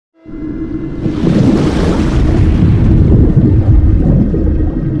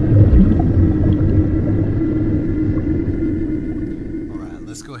right,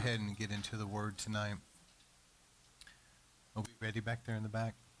 let's go ahead and get into the word tonight. Are we ready back there in the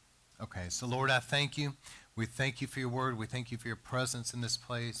back? Okay, so Lord, I thank you. We thank you for your word. We thank you for your presence in this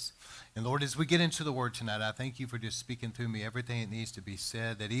place. And Lord, as we get into the word tonight, I thank you for just speaking through me everything that needs to be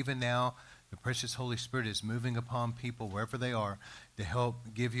said, that even now the precious Holy Spirit is moving upon people wherever they are to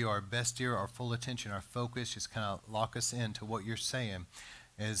help give you our best ear, our full attention, our focus, just kind of lock us into what you're saying.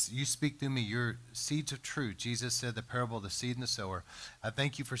 As you speak through me, your seeds of truth. Jesus said the parable of the seed and the sower. I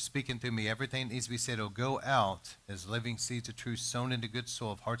thank you for speaking through me. Everything that needs to be said will go out as living seeds of truth sown into good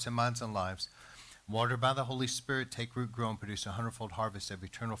soil of hearts and minds and lives. Watered by the Holy Spirit, take root, grow, and produce a hundredfold harvest of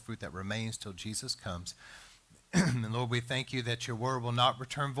eternal fruit that remains till Jesus comes. And Lord, we thank you that your word will not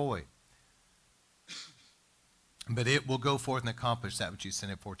return void, but it will go forth and accomplish that which you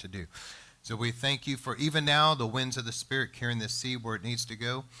sent it for to do. So we thank you for even now the winds of the Spirit carrying this seed where it needs to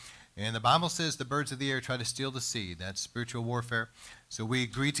go. And the Bible says the birds of the air try to steal the seed. That's spiritual warfare. So we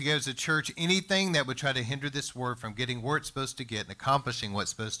agree together as a church, anything that would try to hinder this word from getting where it's supposed to get and accomplishing what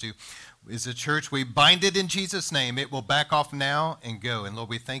it's supposed to, as a church, we bind it in Jesus' name. It will back off now and go. And Lord,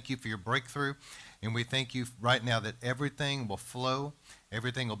 we thank you for your breakthrough. And we thank you right now that everything will flow,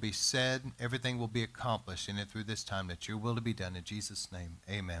 everything will be said, everything will be accomplished in it through this time, that your will to be done in Jesus' name.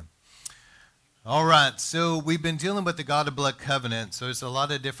 Amen. All right, so we've been dealing with the God of Blood covenant. So there's a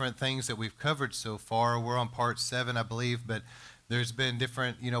lot of different things that we've covered so far. We're on part 7, I believe, but there's been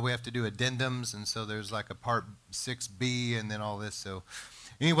different, we have to do addendums, and so there's like a part 6B and then all this. So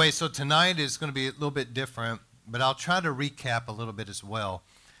anyway, so tonight is going to be a little bit different, but I'll try to recap a little bit as well,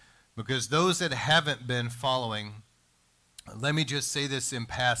 because those that haven't been following, let me just say this in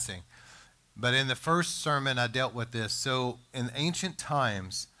passing. But in the first sermon, I dealt with this. So in ancient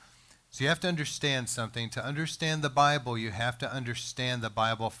times, so you have to understand something. To understand the Bible, you have to understand the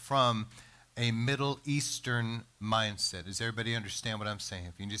Bible from a Middle Eastern mindset. Does everybody understand what I'm saying?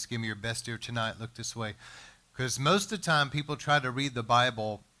 If you can just give me your best ear tonight, look this way. Because most of the time, people try to read the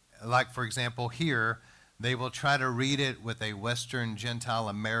Bible, like, for example, here, they will try to read it with a Western, Gentile,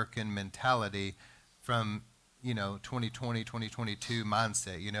 American mentality from, 2020, 2022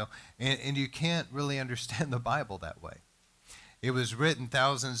 mindset, And you can't really understand the Bible that way. It was written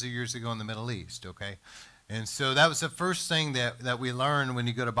thousands of years ago in the Middle East, okay? And so that was the first thing that we learn when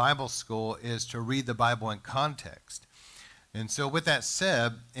you go to Bible school, is to read the Bible in context. And so with that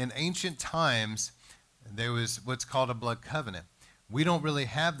said, in ancient times, there was what's called a blood covenant. We don't really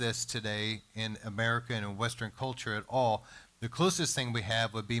have this today in American and Western culture at all. The closest thing we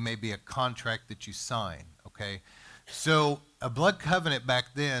have would be maybe a contract that you sign, okay? So a blood covenant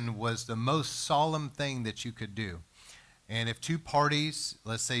back then was the most solemn thing that you could do. And if two parties,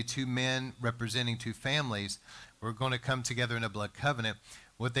 let's say two men representing two families, were going to come together in a blood covenant,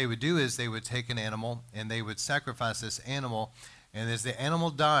 what they would do is they would take an animal and they would sacrifice this animal. And as the animal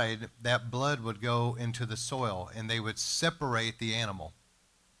died, that blood would go into the soil and they would separate the animal.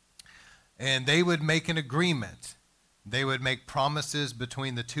 And they would make an agreement. They would make promises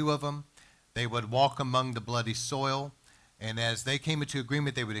between the two of them. They would walk among the bloody soil. And as they came into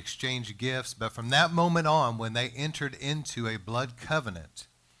agreement, they would exchange gifts. But from that moment on, when they entered into a blood covenant,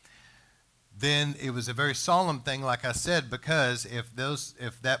 then it was a very solemn thing, like I said, because if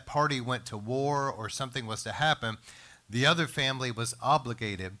that party went to war or something was to happen, the other family was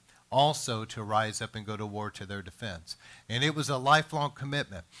obligated also to rise up and go to war to their defense. And it was a lifelong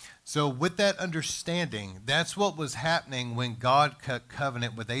commitment. So with that understanding, that's what was happening when God cut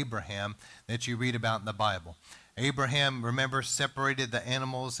covenant with Abraham that you read about in the Bible. Abraham, remember, separated the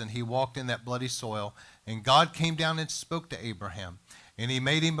animals and he walked in that bloody soil. And God came down and spoke to Abraham. And he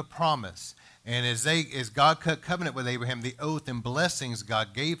made him a promise. And as God cut covenant with Abraham, the oath and blessings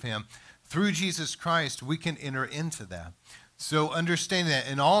God gave him, through Jesus Christ, we can enter into that. So understand that.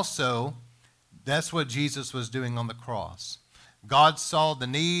 And also, that's what Jesus was doing on the cross. God saw the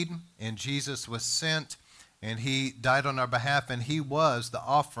need, and Jesus was sent, and he died on our behalf, and he was the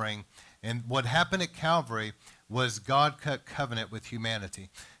offering. And what happened at Calvary was God cut covenant with humanity.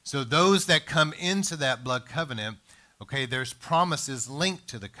 So those that come into that blood covenant, okay, there's promises linked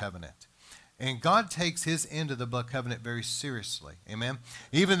to the covenant. And God takes his end of the blood covenant very seriously. Amen?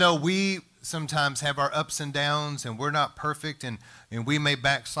 Even though we sometimes have our ups and downs and we're not perfect and we may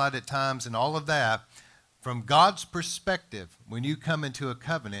backslide at times and all of that, from God's perspective, when you come into a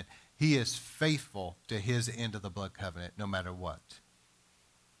covenant, he is faithful to his end of the blood covenant no matter what.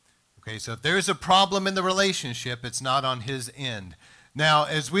 Okay, so if there's a problem in the relationship, it's not on his end. Now,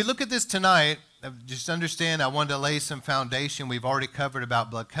 as we look at this tonight, just understand I wanted to lay some foundation. We've already covered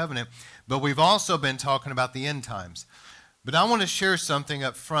about blood covenant, but we've also been talking about the end times. But I want to share something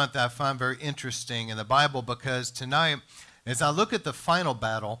up front that I find very interesting in the Bible, because tonight, as I look at the final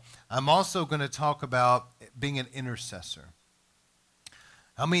battle, I'm also going to talk about being an intercessor.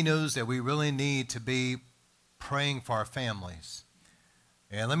 How many knows that we really need to be praying for our families?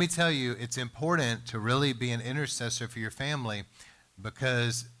 And let me tell you, it's important to really be an intercessor for your family,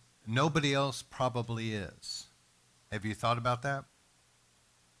 because nobody else probably is. Have you thought about that?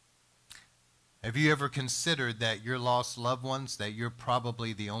 Have you ever considered that your lost loved ones, that you're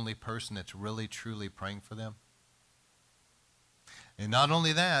probably the only person that's really, truly praying for them? And not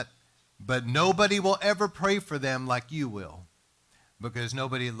only that, but nobody will ever pray for them like you will, because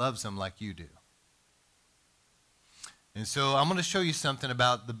nobody loves them like you do. And so I'm going to show you something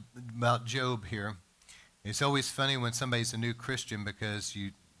about Job here. It's always funny when somebody's a new Christian, because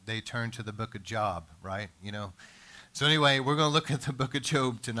they turn to the book of Job, right? You know. So anyway, we're going to look at the book of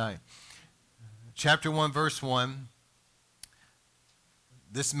Job tonight. Chapter 1, verse 1.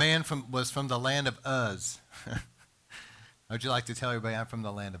 This man was from the land of Uz. How'd you like to tell everybody I'm from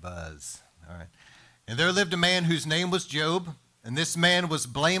the land of Uz? All right. And there lived a man whose name was Job, and this man was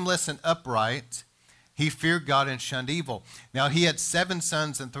blameless and upright. He feared God and shunned evil. Now he had 7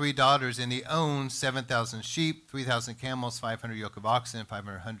 sons and 3 daughters, and he owned 7,000 sheep, 3,000 camels, 500 yoke of oxen,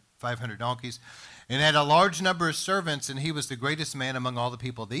 500 donkeys, and had a large number of servants, and he was the greatest man among all the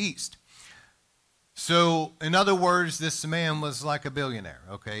people of the East. So, in other words, this man was like a billionaire,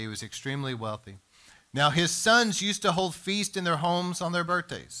 okay? He was extremely wealthy. Now, his sons used to hold feast in their homes on their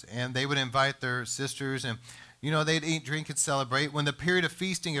birthdays, and they would invite their sisters, and, they'd eat, drink, and celebrate. When the period of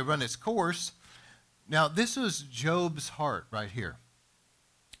feasting had run its course, now, this was Job's heart right here.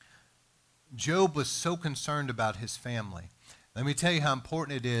 Job was so concerned about his family. Let me tell you how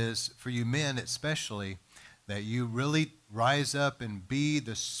important it is for you men especially, that you really rise up and be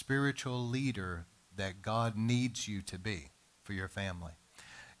the spiritual leader that God needs you to be for your family.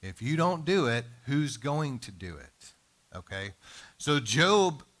 If you don't do it, who's going to do it? Okay? So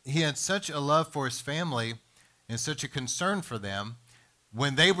Job, he had such a love for his family and such a concern for them.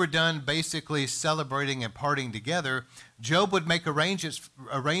 When they were done basically celebrating and partying together, Job would make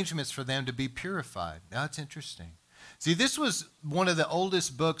arrangements for them to be purified. Now, that's interesting. See, this was one of the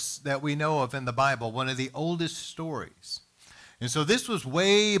oldest books that we know of in the Bible, one of the oldest stories. And so this was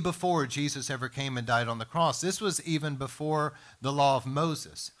way before Jesus ever came and died on the cross. This was even before the law of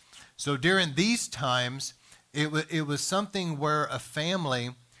Moses. So during these times, it was something where a family,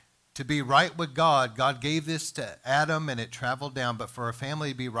 to be right with God, God gave this to Adam and it traveled down, but for a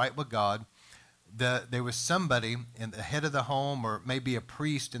family to be right with God, there was somebody in the head of the home, or maybe a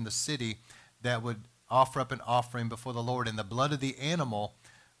priest in the city, that would offer up an offering before the Lord, and the blood of the animal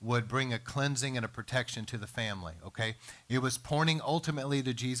would bring a cleansing and a protection to the family, okay? It was pointing ultimately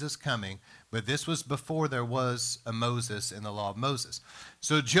to Jesus coming, but this was before there was a Moses and the law of Moses.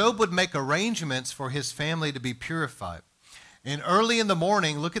 So Job would make arrangements for his family to be purified. And early in the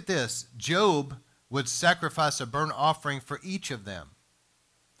morning, look at this, Job would sacrifice a burnt offering for each of them.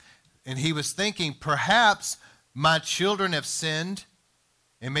 And he was thinking, perhaps my children have sinned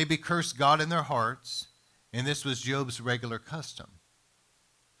and maybe cursed God in their hearts, and this was Job's regular custom.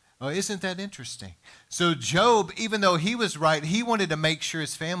 Oh, isn't that interesting? So Job, even though he was right, he wanted to make sure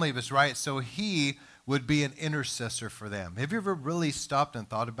his family was right, so he would be an intercessor for them. Have you ever really stopped and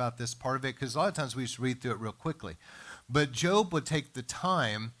thought about this part of it? Because a lot of times we just read through it real quickly. But Job would take the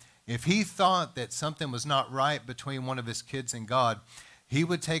time, if he thought that something was not right between one of his kids and God, he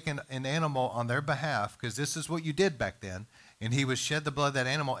would take an animal on their behalf, because this is what you did back then, and he would shed the blood of that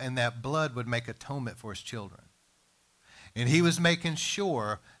animal, and that blood would make atonement for his children. And he was making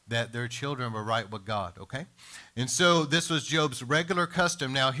sure that their children were right with God, okay? And so this was Job's regular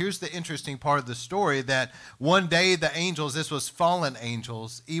custom. Now, here's the interesting part of the story, that one day the angels, this was fallen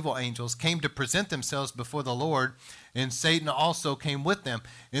angels, evil angels, came to present themselves before the Lord, and Satan also came with them.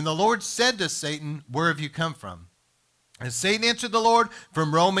 And the Lord said to Satan, "Where have you come from?" And Satan answered the Lord,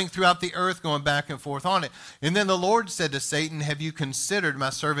 "From roaming throughout the earth, going back and forth on it." And then the Lord said to Satan, "Have you considered my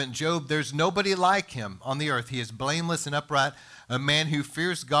servant Job? There's nobody like him on the earth. He is blameless and upright, a man who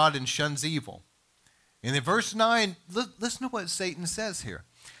fears God and shuns evil." And in verse 9, listen to what Satan says here.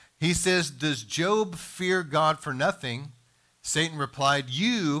 He says, "Does Job fear God for nothing?" Satan replied,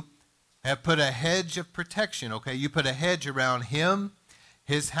 "You have put a hedge of protection." Okay, you put a hedge around him,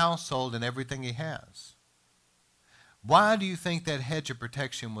 his household, and everything he has. Why do you think that hedge of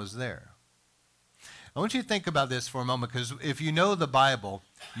protection was there? I want you to think about this for a moment, because if you know the Bible,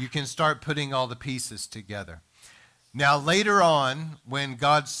 you can start putting all the pieces together. Now, later on, when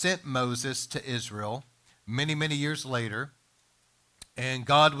God sent Moses to Israel, many, many years later, and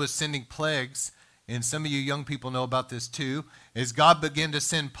God was sending plagues, and some of you young people know about this too, as God began to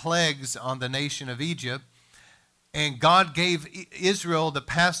send plagues on the nation of Egypt, and God gave Israel the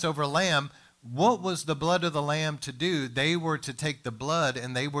Passover lamb. What was the blood of the lamb to do? They were to take the blood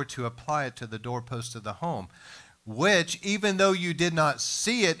and they were to apply it to the doorpost of the home, which, even though you did not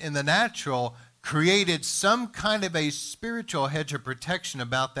see it in the natural, created some kind of a spiritual hedge of protection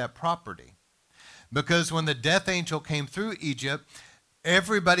about that property. Because when the death angel came through Egypt,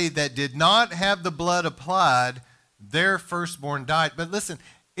 everybody that did not have the blood applied, their firstborn died. But listen,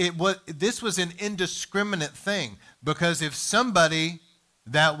 this was an indiscriminate thing, because if somebody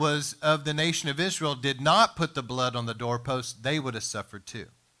that was of the nation of Israel did not put the blood on the doorpost, they would have suffered too.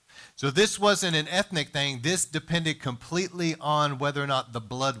 So this wasn't an ethnic thing. This depended completely on whether or not the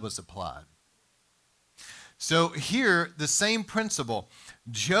blood was applied. So here, the same principle.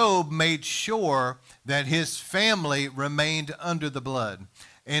 Job made sure that his family remained under the blood,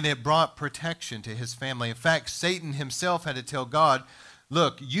 and it brought protection to his family. In fact, Satan himself had to tell God,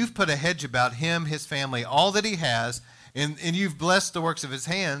 look, you've put a hedge about him, his family, all that he has, and you've blessed the works of his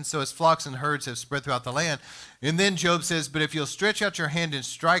hands, so his flocks and herds have spread throughout the land. And then Job says, but if you'll stretch out your hand and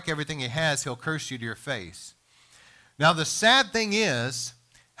strike everything he has, he'll curse you to your face. Now, the sad thing is,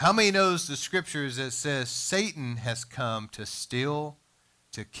 how many knows the scriptures that says Satan has come to steal,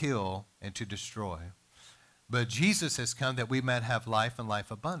 to kill, and to destroy? But Jesus has come that we might have life and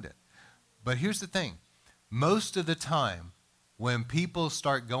life abundant. But here's the thing. Most of the time, when people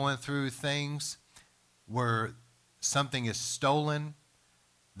start going through things where something is stolen,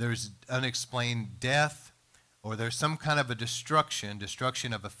 there's unexplained death, or there's some kind of a destruction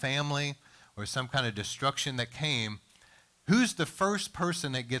of a family, or some kind of destruction that came, who's the first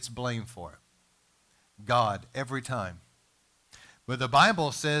person that gets blamed for it? God, every time. But the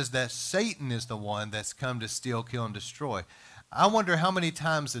Bible says that Satan is the one that's come to steal, kill, and destroy. I wonder how many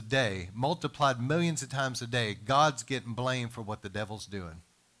times a day, multiplied millions of times a day, God's getting blamed for what the devil's doing.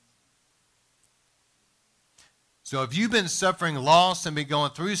 So if you've been suffering loss and been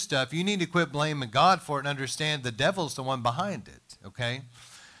going through stuff, you need to quit blaming God for it and understand the devil's the one behind it, okay?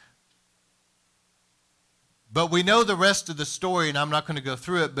 But we know the rest of the story, and I'm not going to go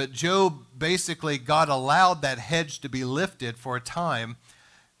through it, but Job, basically, God allowed that hedge to be lifted for a time.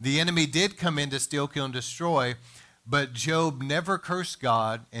 The enemy did come in to steal, kill, and destroy, but Job never cursed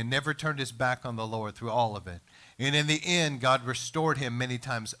God and never turned his back on the Lord through all of it. And in the end, God restored him many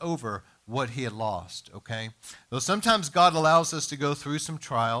times over what he had lost, okay? Though sometimes God allows us to go through some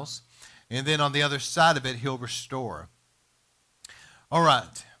trials, and then on the other side of it, he'll restore. All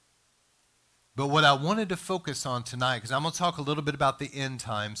right. But what I wanted to focus on tonight, because I'm going to talk a little bit about the end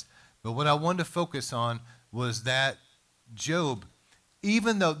times, but what I wanted to focus on was that Job,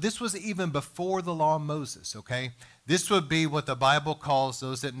 even though this was even before the law of Moses, okay? This would be what the Bible calls,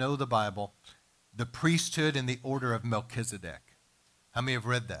 those that know the Bible, the priesthood and the order of Melchizedek. How many have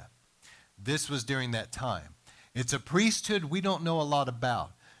read that? This was during that time. It's a priesthood we don't know a lot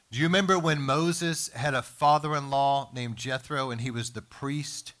about. Do you remember when Moses had a father-in-law named Jethro, and he was the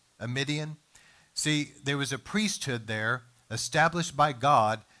priest of Midian? See, there was a priesthood there established by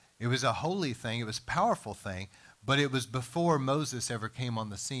God. It was a holy thing. It was a powerful thing. But it was before Moses ever came on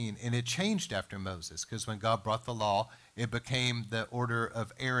the scene. And it changed after Moses, because when God brought the law, it became the order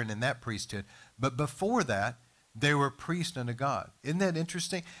of Aaron in that priesthood. But before that, they were priests unto God. Isn't that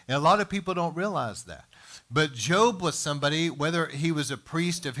interesting? And a lot of people don't realize that. But Job was somebody, whether he was a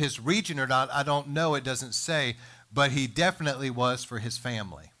priest of his region or not, I don't know. It doesn't say. But he definitely was for his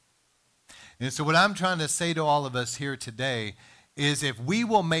family. And so what I'm trying to say to all of us here today is, if we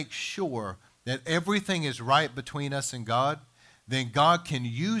will make sure that everything is right between us and God, then God can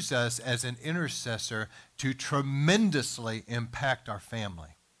use us as an intercessor to tremendously impact our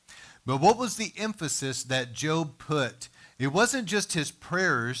family. But what was the emphasis that Job put? It wasn't just his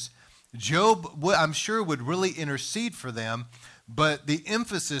prayers. Job, I'm sure, would really intercede for them, but the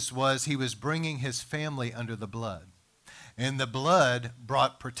emphasis was he was bringing his family under the blood. And the blood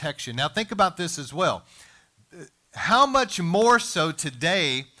brought protection. Now think about this as well. How much more so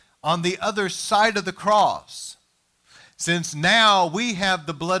today on the other side of the cross? Since now we have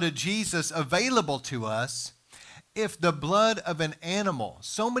the blood of Jesus available to us, if the blood of an animal,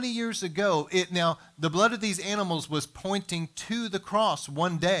 so many years ago, the blood of these animals was pointing to the cross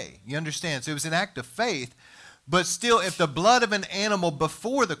one day. You understand? So it was an act of faith. But still, if the blood of an animal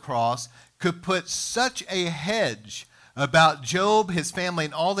before the cross could put such a hedge about Job, his family,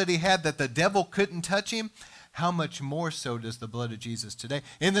 and all that he had, that the devil couldn't touch him, how much more so does the blood of Jesus today?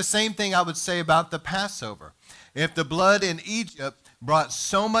 And the same thing I would say about the Passover. If the blood in Egypt brought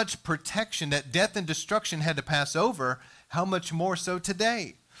so much protection that death and destruction had to pass over, how much more so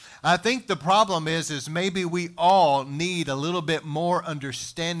today? I think the problem is maybe we all need a little bit more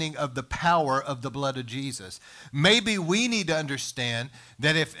understanding of the power of the blood of Jesus. Maybe we need to understand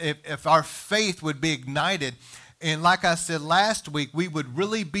that if our faith would be ignited, and like I said last week, we would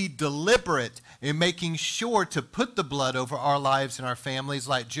really be deliberate in making sure to put the blood over our lives and our families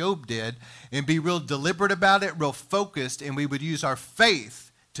like Job did, and be real deliberate about it, real focused, and we would use our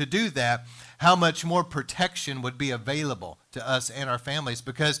faith to do that, how much more protection would be available to us and our families,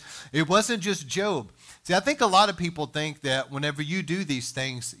 because it wasn't just Job. See, I think a lot of people think that whenever you do these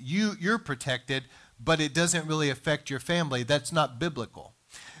things, you're protected, but it doesn't really affect your family. That's not biblical.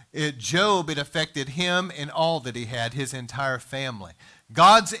 Job, it affected him and all that he had, his entire family.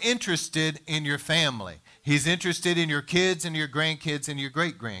 God's interested in your family. He's interested in your kids and your grandkids and your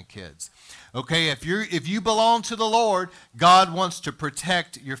great-grandkids. Okay, if you belong to the Lord, God wants to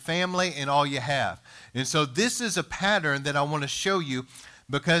protect your family and all you have. And so this is a pattern that I want to show you,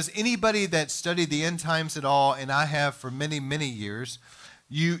 because anybody that studied the end times at all, and I have for many, many years,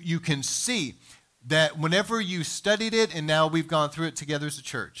 you can see that whenever you studied it, and now we've gone through it together as a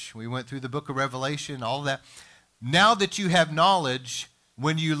church. We went through the book of Revelation, all of that. Now that you have knowledge,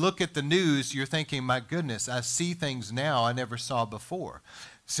 when you look at the news, you're thinking, my goodness, I see things now I never saw before.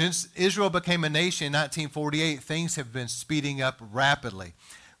 Since Israel became a nation in 1948, things have been speeding up rapidly.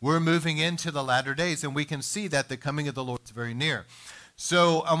 We're moving into the latter days, and we can see that the coming of the Lord is very near.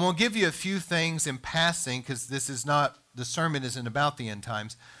 So I'm going to give you a few things in passing, because the sermon isn't about the end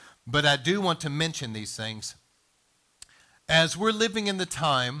times, but I do want to mention these things. As we're living in the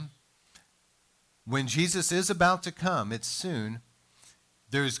time when Jesus is about to come, it's soon,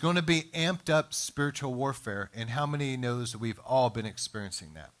 there's going to be amped up spiritual warfare. And how many knows we've all been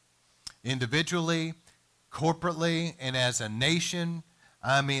experiencing that? Individually, corporately, and as a nation,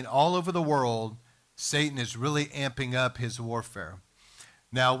 all over the world, Satan is really amping up his warfare.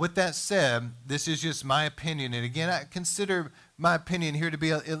 Now, with that said, this is just my opinion. And again, I consider my opinion here to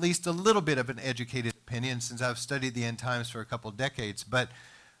be at least a little bit of an educated opinion, since I've studied the end times for a couple of decades. But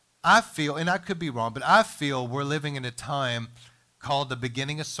I feel, and I could be wrong, but I feel we're living in a time called the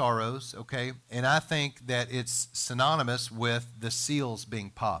beginning of sorrows, okay? And I think that it's synonymous with the seals being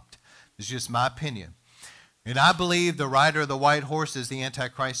popped. It's just my opinion. And I believe the rider of the white horse is the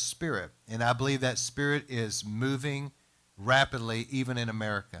Antichrist spirit. And I believe that spirit is moving rapidly, even in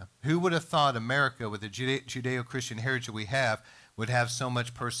America. Who would have thought America, with the Judeo-Christian heritage we have, would have so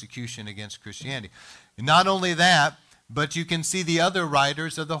much persecution against Christianity? And not only that, but you can see the other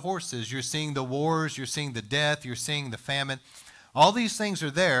riders of the horses. You're seeing the wars, you're seeing the death, you're seeing the famine. All these things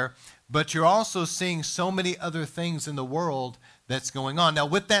are there, but you're also seeing so many other things in the world that's going on. Now,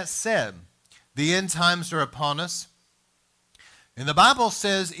 with that said, the end times are upon us. And the Bible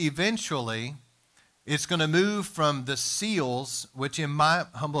says eventually it's going to move from the seals, which in my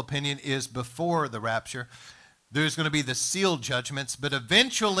humble opinion is before the rapture. There's going to be the seal judgments, but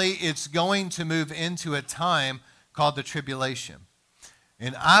eventually it's going to move into a time called the tribulation.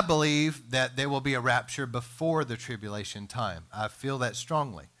 And I believe that there will be a rapture before the tribulation time. I feel that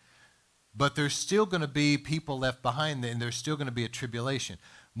strongly. But there's still going to be people left behind, and there's still going to be a tribulation.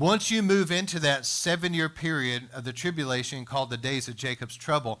 Once you move into that 7-year period of the tribulation called the days of Jacob's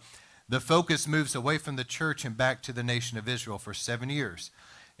trouble, the focus moves away from the church and back to the nation of Israel for 7 years.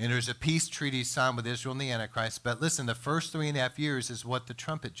 And there's a peace treaty signed with Israel and the Antichrist. But listen, the first 3.5 years is what the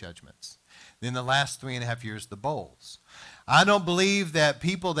trumpet judgments. Then the last 3.5 years, the bowls. I don't believe that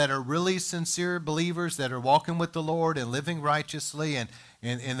people that are really sincere believers that are walking with the Lord and living righteously and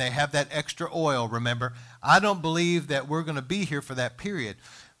they have that extra oil, remember, I don't believe that we're going to be here for that period.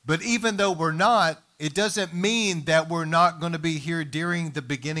 But even though we're not, it doesn't mean that we're not going to be here during the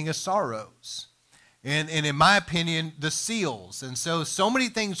beginning of sorrows. And in my opinion, the seals. And so many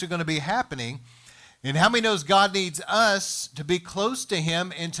things are going to be happening. And how many knows God needs us to be close to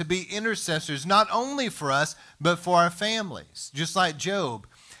him and to be intercessors, not only for us, but for our families, just like Job.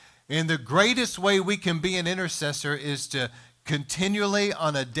 And the greatest way we can be an intercessor is to continually,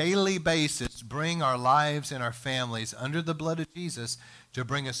 on a daily basis, bring our lives and our families under the blood of Jesus to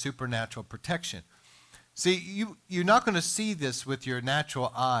bring a supernatural protection. See, you're not going to see this with your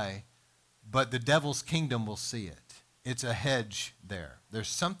natural eye, but the devil's kingdom will see it. It's a hedge there. There's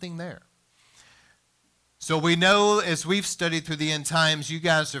something there. So we know, as we've studied through the end times, you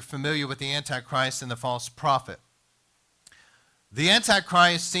guys are familiar with the Antichrist and the false prophet. The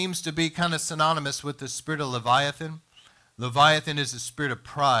Antichrist seems to be kind of synonymous with the spirit of Leviathan. Leviathan is the spirit of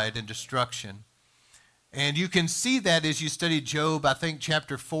pride and destruction. And you can see that as you study Job, I think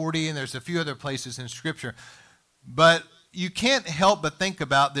chapter 40, and there's a few other places in Scripture. But you can't help but think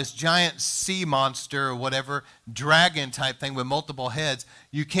about this giant sea monster or whatever, dragon type thing with multiple heads.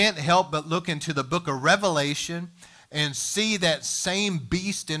 You can't help but look into the book of Revelation and see that same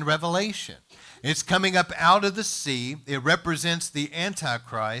beast in Revelation. It's coming up out of the sea. It represents the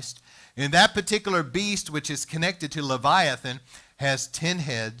Antichrist. And that particular beast, which is connected to Leviathan, has 10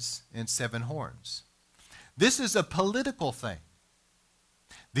 heads and 7 horns. This is a political thing.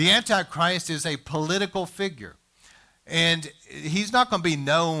 The Antichrist is a political figure. And he's not going to be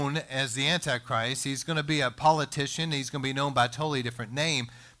known as the Antichrist. He's going to be a politician. He's going to be known by a totally different name.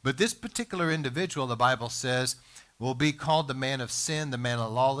 But this particular individual, the Bible says, will be called the man of sin, the man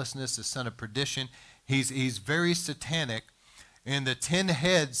of lawlessness, the son of perdition. He's very satanic. And the 10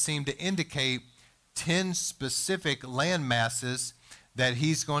 heads seem to indicate 10 specific land masses that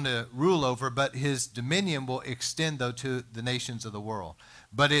he's going to rule over, but his dominion will extend, though, to the nations of the world.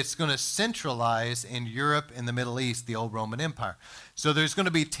 But it's going to centralize in Europe and the Middle East, the old Roman Empire. So there's going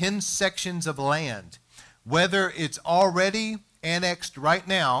to be 10 sections of land. Whether it's already annexed right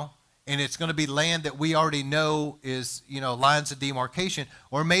now, and it's going to be land that we already know is, lines of demarcation,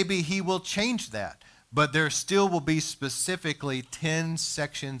 or maybe he will change that. But there still will be specifically 10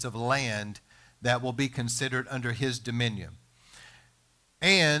 sections of land that will be considered under his dominion.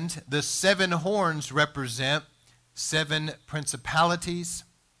 And the 7 horns represent 7 principalities.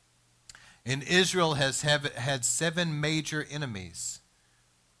 And Israel has had 7 major enemies.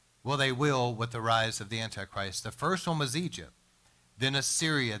 Well, they will with the rise of the Antichrist. The first one was Egypt, then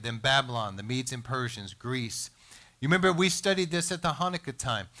Assyria, then Babylon, the Medes and Persians, Greece. You remember we studied this at the Hanukkah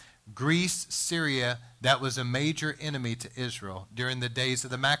time. Greece, Syria, that was a major enemy to Israel during the days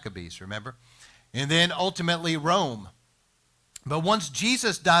of the Maccabees, remember? And then ultimately Rome. But once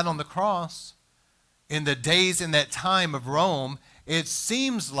Jesus died on the cross, in the days in that time of Rome, it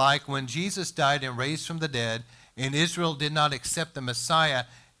seems like when Jesus died and raised from the dead, and Israel did not accept the Messiah,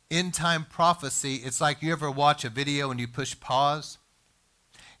 end time prophecy, it's like you ever watch a video and you push pause.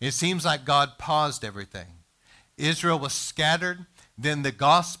 It seems like God paused everything. Israel was scattered, then the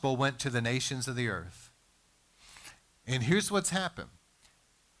gospel went to the nations of the earth. And here's what's happened.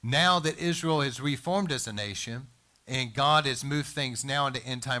 Now that Israel is reformed as a nation, and God has moved things now into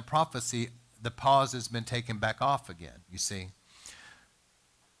end time prophecy, the pause has been taken back off again, you see.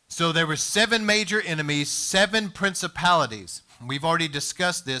 So there were 7 major enemies, 7 principalities. We've already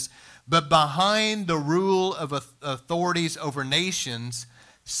discussed this, but behind the rule of authorities over nations,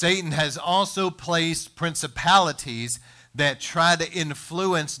 Satan has also placed principalities that try to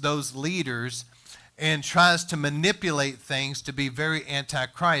influence those leaders and tries to manipulate things to be very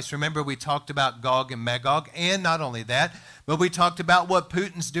anti-Christ. Remember, we talked about Gog and Magog, and not only that, but we talked about what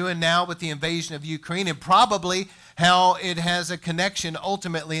Putin's doing now with the invasion of Ukraine, and probably how it has a connection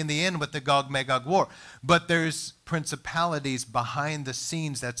ultimately in the end with the Gog-Magog war. But there's principalities behind the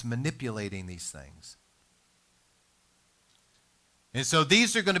scenes that's manipulating these things. And so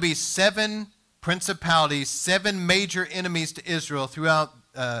these are going to be 7 principalities, 7 major enemies to Israel throughout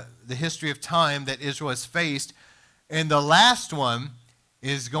the history of time that Israel has faced. And the last one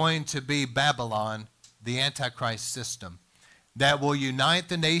is going to be Babylon, the Antichrist system, that will unite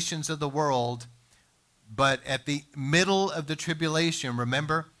the nations of the world. But at the middle of the tribulation,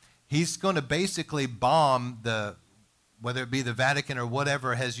 remember, he's going to basically bomb whether it be the Vatican or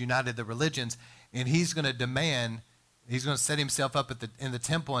whatever has united the religions, and he's going to set himself up in the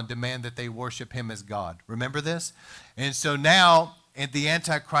temple and demand that they worship him as God. Remember this? And so now, and the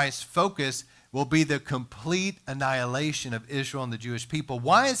Antichrist focus will be the complete annihilation of Israel and the Jewish people.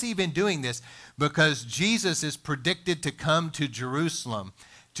 Why is he even doing this? Because Jesus is predicted to come to Jerusalem,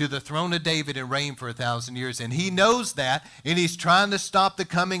 to the throne of David, and reign for 1,000 years. And he knows that, and he's trying to stop the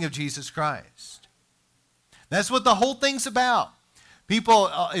coming of Jesus Christ. That's what the whole thing's about. People,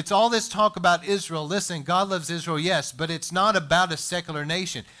 it's all this talk about Israel. Listen, God loves Israel, yes, but it's not about a secular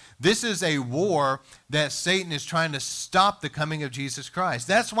nation. This is a war that Satan is trying to stop the coming of Jesus Christ.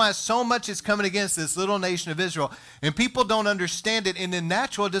 That's why so much is coming against this little nation of Israel. And people don't understand it. And in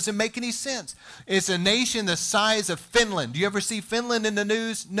natural, it doesn't make any sense. It's a nation the size of Finland. Do you ever see Finland in the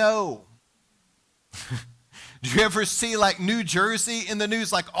news? No. Do you ever see like New Jersey in the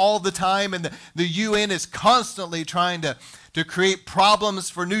news like all the time? And the UN is constantly trying to create problems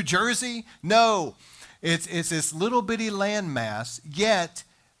for New Jersey? No. It's this little bitty landmass, yet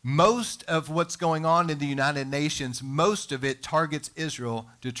most of what's going on in the United Nations, most of it targets Israel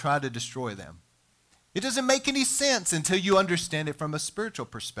to try to destroy them. It doesn't make any sense until you understand it from a spiritual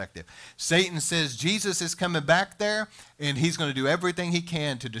perspective. Satan says Jesus is coming back there, and he's going to do everything he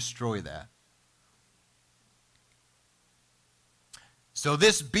can to destroy that. So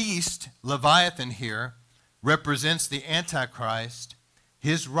this beast, Leviathan here, represents the Antichrist,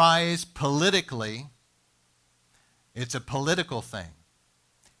 his rise politically. It's a political thing.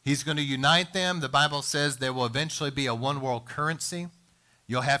 He's going to unite them. The Bible says there will eventually be a one world currency.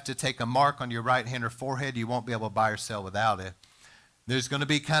 You'll have to take a mark on your right hand or forehead. You won't be able to buy or sell without it. There's going to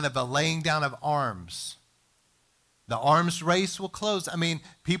be kind of a laying down of arms. The arms race will close. I mean,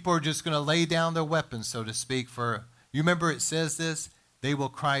 people are just going to lay down their weapons, so to speak. You remember it says this, they will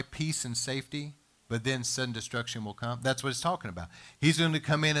cry peace and safety, but then sudden destruction will come. That's what it's talking about. He's going to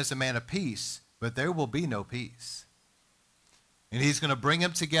come in as a man of peace, but there will be no peace. And he's going to bring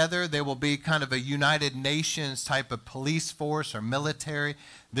them together. There will be kind of a United Nations type of police force or military.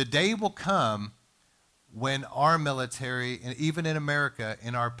 The day will come when our military, and even in America,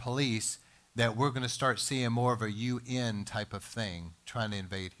 in our police, that we're going to start seeing more of a UN type of thing trying to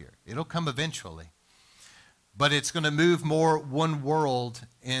invade here. It'll come eventually. But it's going to move more one world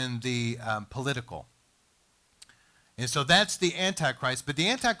in the political. And so that's the Antichrist. But the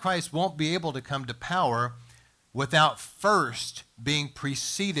Antichrist won't be able to come to power without first being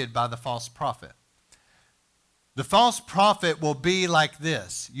preceded by the false prophet. The false prophet will be like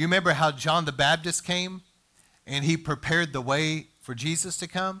this. You remember how John the Baptist came and he prepared the way for Jesus to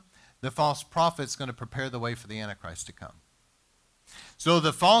come? The false prophet's going to prepare the way for the Antichrist to come. So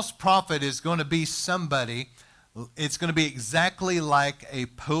the false prophet is going to be somebody, it's going to be exactly like a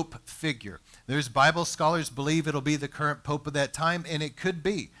pope figure. There's Bible scholars believe it'll be the current pope of that time, and it could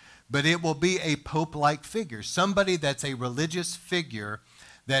be. But it will be a pope-like figure, somebody that's a religious figure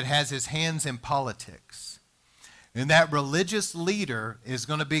that has his hands in politics. And that religious leader is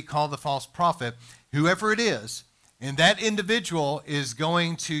going to be called the false prophet, whoever it is. And that individual is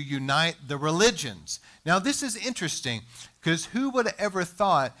going to unite the religions. Now, this is interesting, because who would have ever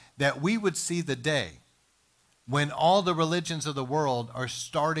thought that we would see the day when all the religions of the world are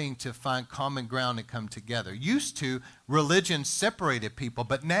starting to find common ground and come together? Used to, religion separated people,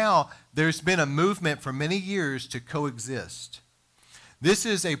 but now there's been a movement for many years to coexist. This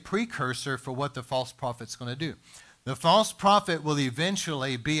is a precursor for what the false prophet's going to do. The false prophet will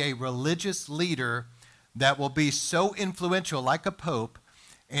eventually be a religious leader that will be so influential, like a pope,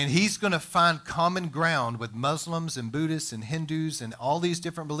 and he's going to find common ground with Muslims and Buddhists and Hindus and all these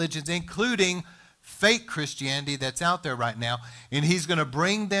different religions, including fake Christianity that's out there right now, and he's going to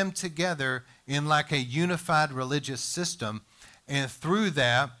bring them together in like a unified religious system, and through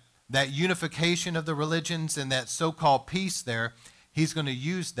that unification of the religions and that so-called peace there, he's going to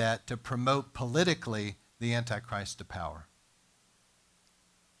use that to promote politically the Antichrist to power.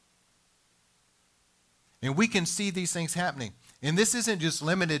 And we can see these things happening. And this isn't just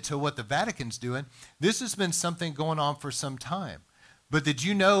limited to what the Vatican's doing. This has been something going on for some time. But did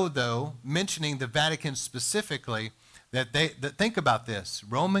you know, though, mentioning the Vatican specifically, that think about this.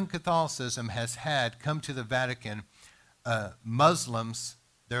 Roman Catholicism has had come to the Vatican Muslims,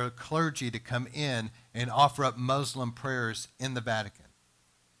 their clergy, to come in and offer up Muslim prayers in the Vatican.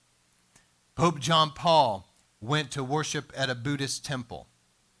 Pope John Paul went to worship at a Buddhist temple.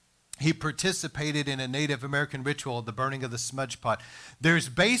 He participated in a Native American ritual, the burning of the smudge pot. There's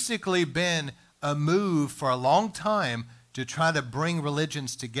basically been a move for a long time to try to bring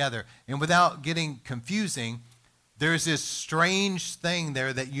religions together. And without getting confusing, there's this strange thing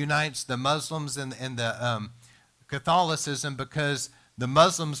there that unites the Muslims and the Catholicism, because the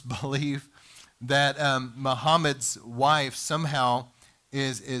Muslims believe that Muhammad's wife somehow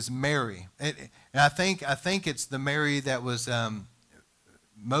is Mary. And I think it's the Mary that was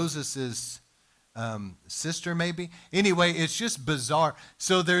Moses' sister, maybe. Anyway, it's just bizarre.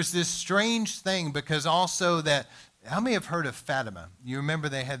 So there's this strange thing, because also that, how many have heard of Fatima? You remember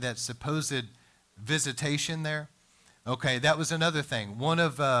they had that supposed visitation there? Okay, that was another thing. One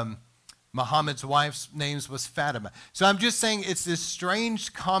of Muhammad's wife's names was Fatima. So I'm just saying it's this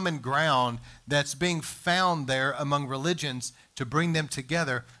strange common ground that's being found there among religions to bring them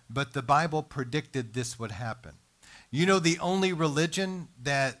together, but the Bible predicted this would happen. You know, the only religion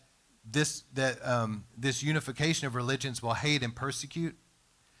that this unification of religions will hate and persecute?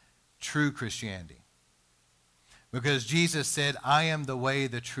 True Christianity. Because Jesus said, I am the way,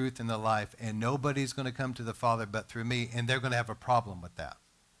 the truth, and the life, and nobody's going to come to the Father but through me, and they're going to have a problem with that.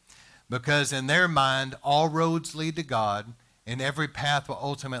 Because in their mind, all roads lead to God, and every path will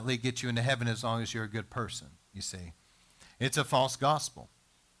ultimately get you into heaven as long as you're a good person, you see. It's a false gospel.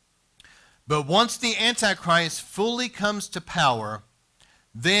 But once the Antichrist fully comes to power,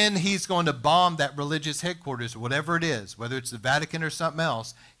 then he's going to bomb that religious headquarters, whatever it is, whether it's the Vatican or something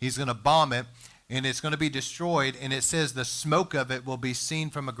else. He's going to bomb it, and it's going to be destroyed, and it says the smoke of it will be seen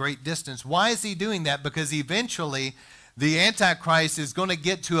from a great distance. Why is he doing that? Because eventually the Antichrist is going to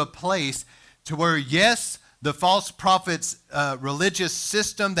get to a place to where, yes, the false prophet's religious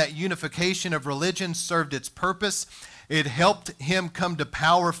system, that unification of religion, served its purpose. It helped him come to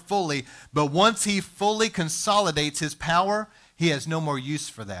power fully. But once he fully consolidates his power, he has no more use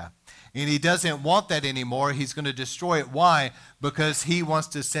for that. And he doesn't want that anymore. He's going to destroy it. Why? Because he wants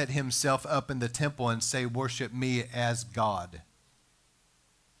to set himself up in the temple and say, worship me as God.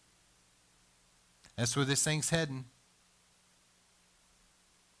 That's where this thing's heading.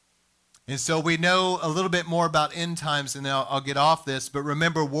 And so we know a little bit more about end times, and then I'll get off this. But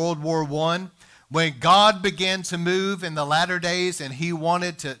remember World War I? When God began to move in the latter days and he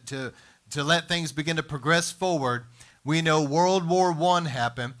wanted to let things begin to progress forward, we know World War I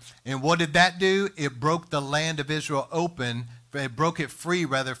happened. And what did that do? It broke the land of Israel open. It broke it free,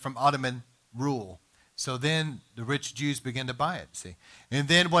 rather, from Ottoman rule. So then the rich Jews began to buy it, see. And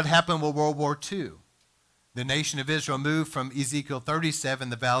then what happened with World War II? The nation of Israel moved from Ezekiel 37,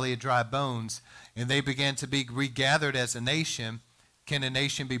 the valley of dry bones, and they began to be regathered as a nation. Can a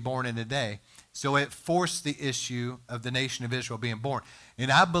nation be born in a day? So it forced the issue of the nation of Israel being born.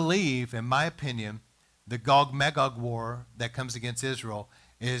 And I believe, in my opinion, the Gog-Magog war that comes against Israel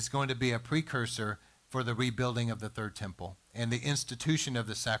is going to be a precursor for the rebuilding of the third temple and the institution of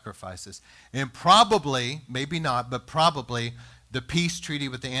the sacrifices. And probably, maybe not, but probably, the peace treaty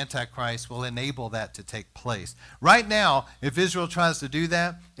with the Antichrist will enable that to take place. Right now, if Israel tries to do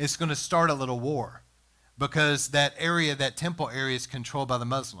that, it's going to start a little war because that area, that temple area, is controlled by the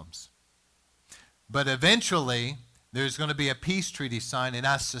Muslims. But eventually, there's going to be a peace treaty signed, and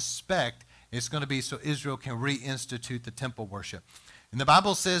I suspect it's going to be so Israel can reinstitute the temple worship. And the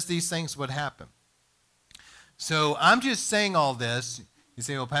Bible says these things would happen. So I'm just saying all this. You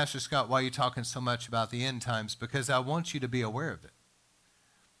say, well, Pastor Scott, why are you talking so much about the end times? Because I want you to be aware of it.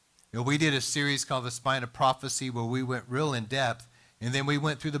 You know, we did a series called The Spine of Prophecy where we went real in depth, and then we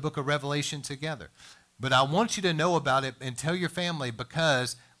went through the book of Revelation together. But I want you to know about it and tell your family,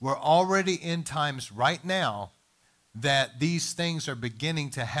 because we're already in times right now that these things are beginning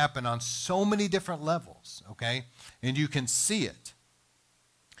to happen on so many different levels, okay? And you can see it.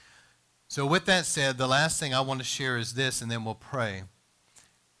 So with that said, the last thing I want to share is this, and then we'll pray,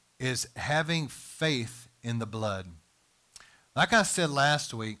 is having faith in the blood. Like I said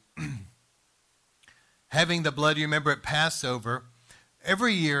last week, having the blood, you remember at Passover,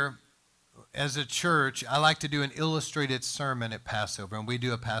 every year as a church, I like to do an illustrated sermon at Passover, and we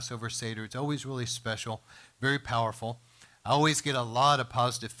do a Passover Seder. It's always really special, very powerful. I always get a lot of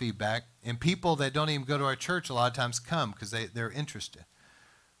positive feedback, and people that don't even go to our church a lot of times come because they're interested.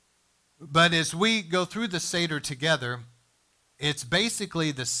 But as we go through the Seder together, it's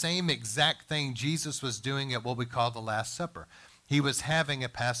basically the same exact thing Jesus was doing at what we call the Last Supper. He was having a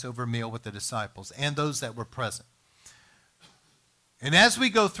Passover meal with the disciples and those that were present. And as we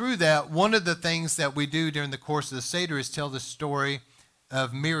go through that, one of the things that we do during the course of the Seder is tell the story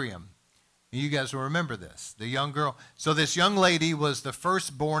of Miriam. And you guys will remember this, the young girl. So this young lady was the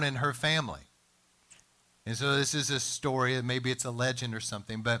firstborn in her family. And so this is a story, maybe it's a legend or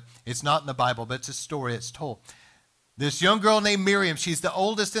something, but it's not in the Bible, but it's a story, it's told. This young girl named Miriam, she's the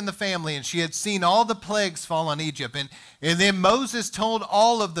oldest in the family, and she had seen all the plagues fall on Egypt. And then Moses told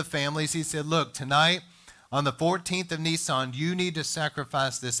all of the families, he said, look, tonight on the 14th of Nisan, you need to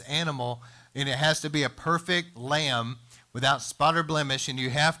sacrifice this animal, and it has to be a perfect lamb without spot or blemish, and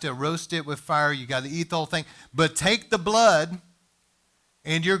you have to roast it with fire. You got to eat the whole thing. But take the blood,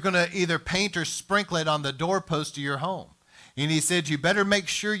 and you're going to either paint or sprinkle it on the doorpost of your home. And he said, you better make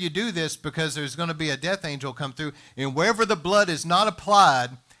sure you do this because there's going to be a death angel come through. And wherever the blood is not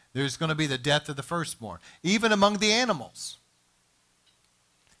applied, there's going to be the death of the firstborn, even among the animals.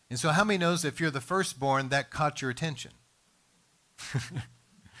 And so how many knows if you're the firstborn, that caught your attention?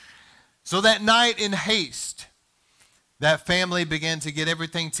 So that night in haste, that family began to get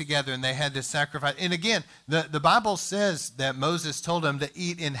everything together and they had to sacrifice. And again, the Bible says that Moses told them to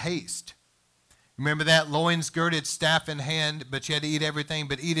eat in haste. Remember that? Loins girded, staff in hand, but you had to eat everything,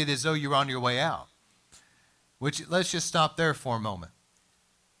 but eat it as though you were on your way out. Which, let's just stop there for a moment.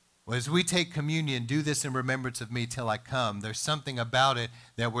 Well, as we take communion, do this in remembrance of me till I come. There's something about it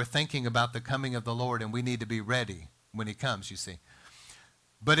that we're thinking about the coming of the Lord, and we need to be ready when he comes, you see.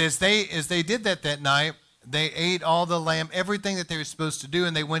 But as they did that night, they ate all the lamb, everything that they were supposed to do,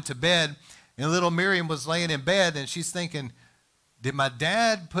 and they went to bed. And little Miriam was laying in bed, and she's thinking, did my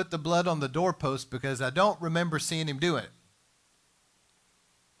dad put the blood on the doorpost? Because I don't remember seeing him do it.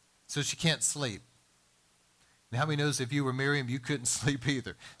 So she can't sleep. And how many knows if you were Miriam, you couldn't sleep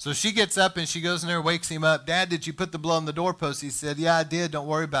either? So she gets up and she goes in there, wakes him up. Dad, did you put the blood on the doorpost? He said, yeah, I did. Don't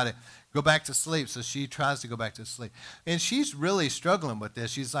worry about it. Go back to sleep. So she tries to go back to sleep. And she's really struggling with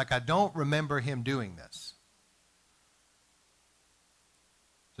this. She's like, I don't remember him doing this.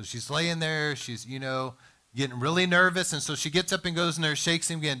 So she's laying there. She's, getting really nervous. And so she gets up and goes in there, shakes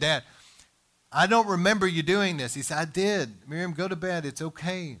him again. Dad, I don't remember you doing this. He said, I did. Miriam, go to bed. It's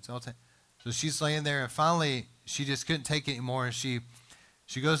okay. It's all okay. So she's laying there, and finally she just couldn't take it anymore. And she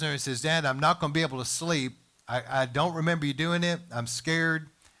goes in there and says, Dad, I'm not going to be able to sleep. I don't remember you doing it. I'm scared.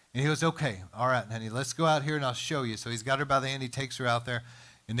 And he goes, okay, all right, honey, let's go out here and I'll show you. So he's got her by the hand. He takes her out there.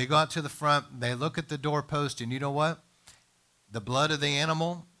 And they go out to the front. They look at the doorpost, and you know what? The blood of the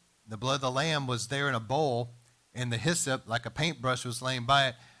animal, the blood of the lamb was there in a bowl, and the hyssop, like a paintbrush, was laying by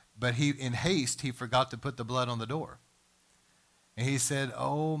it. But in haste, he forgot to put the blood on the door. And he said,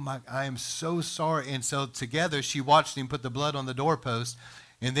 oh, I am so sorry. And so together, she watched him put the blood on the doorpost.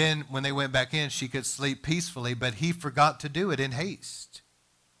 And then when they went back in, she could sleep peacefully, but he forgot to do it in haste.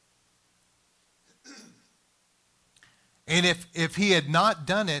 And if he had not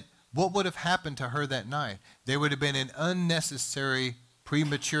done it, what would have happened to her that night? There would have been an unnecessary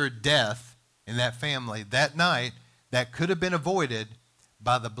premature death in that family that night that could have been avoided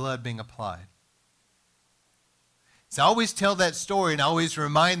by the blood being applied. So I always tell that story, and I always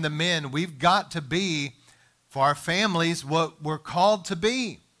remind the men, we've got to be, for our families, what we're called to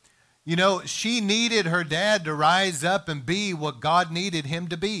be. She needed her dad to rise up and be what God needed him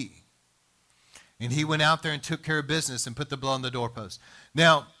to be. And he went out there and took care of business and put the blood on the doorpost.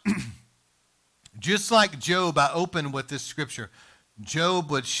 Now, just like Job, I open with this scripture. Job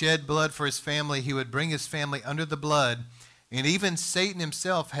would shed blood for his family. He would bring his family under the blood. And even Satan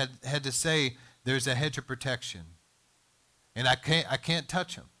himself had to say, there's a hedge of protection. And I can't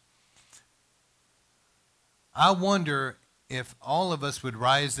touch him. I wonder if all of us would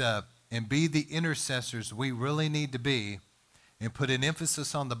rise up and be the intercessors we really need to be and put an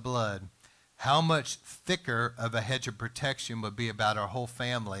emphasis on the blood, how much thicker of a hedge of protection would be about our whole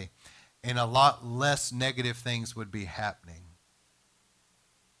family, and a lot less negative things would be happening.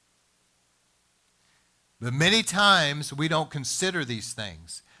 But many times we don't consider these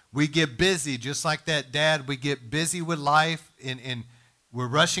things. We get busy, just like that dad. We get busy with life, and we're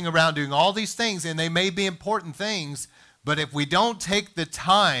rushing around doing all these things, and they may be important things, but if we don't take the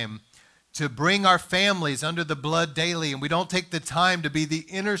time to bring our families under the blood daily, and we don't take the time to be the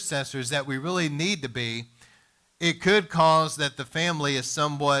intercessors that we really need to be, it could cause that the family is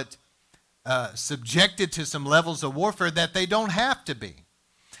somewhat subjected to some levels of warfare that they don't have to be.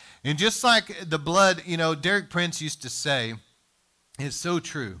 And just like the blood, Derek Prince used to say, it's so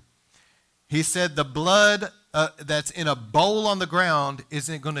true. He said the blood that's in a bowl on the ground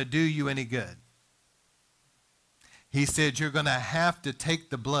isn't going to do you any good. He said you're going to have to take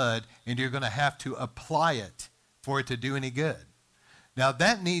the blood and you're going to have to apply it for it to do any good. Now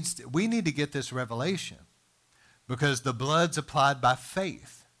we need to get this revelation, because the blood's applied by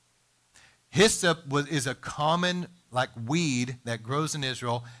faith. Hyssop is a common weed that grows in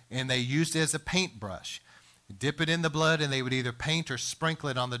Israel, and they used it as a paintbrush. Dip it in the blood, and they would either paint or sprinkle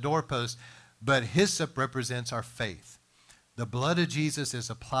it on the doorpost. But hyssop represents our faith. The blood of Jesus is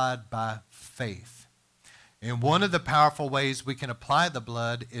applied by faith. And one of the powerful ways we can apply the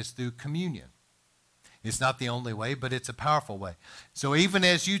blood is through communion. It's not the only way, but it's a powerful way. So even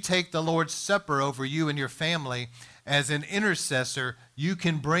as you take the Lord's Supper over you and your family, as an intercessor, you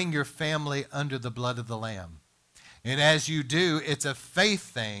can bring your family under the blood of the Lamb. And as you do, it's a faith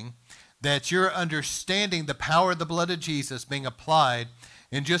thing that you're understanding the power of the blood of Jesus being applied.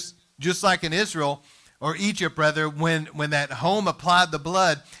 And just like in Israel, or Egypt rather, when that home applied the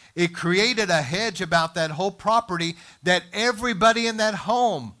blood, it created a hedge about that whole property that everybody in that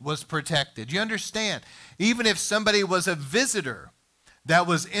home was protected. You understand? Even if somebody was a visitor that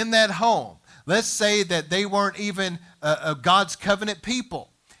was in that home, let's say that they weren't even a God's covenant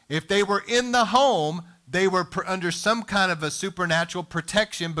people. If they were in the home, they were under some kind of a supernatural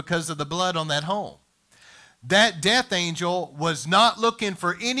protection because of the blood on that home. That death angel was not looking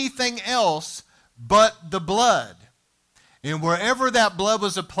for anything else but the blood. And wherever that blood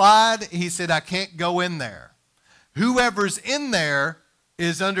was applied, he said, I can't go in there. Whoever's in there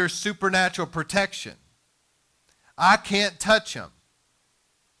is under supernatural protection. I can't touch them.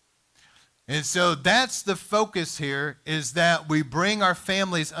 And so that's the focus here, is that we bring our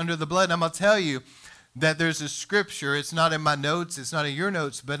families under the blood. And I'm going to tell you that there's a scripture, it's not in my notes, it's not in your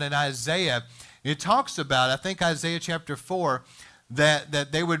notes, but in Isaiah, it talks about, I think Isaiah chapter 4,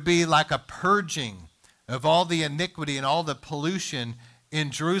 that there would be like a purging of all the iniquity and all the pollution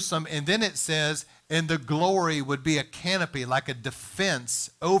in Jerusalem. And then it says, and the glory would be a canopy, like a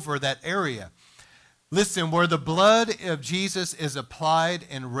defense over that area. Listen, where the blood of Jesus is applied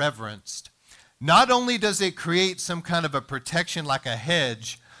and reverenced, not only does it create some kind of a protection like a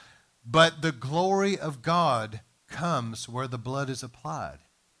hedge, but the glory of God comes where the blood is applied.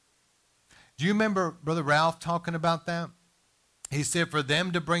 Do you remember Brother Ralph talking about that? He said for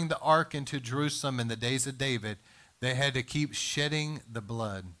them to bring the ark into Jerusalem in the days of David, they had to keep shedding the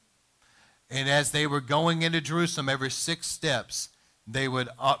blood. And as they were going into Jerusalem, every 6 steps, they would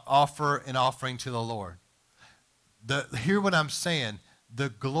offer an offering to the Lord. Hear what I'm saying. The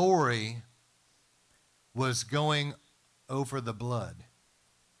glory was going over the blood.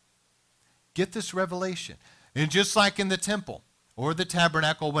 Get this revelation. And just like in the temple or the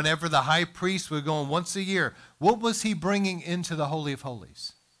tabernacle, whenever the high priest would go in once a year, what was he bringing into the Holy of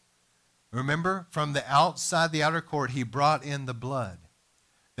Holies? Remember, from the outside the outer court, he brought in the blood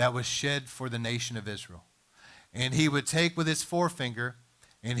that was shed for the nation of Israel. And he would take with his forefinger,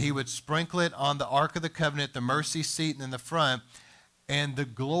 and he would sprinkle it on the Ark of the Covenant, the mercy seat in the front, and the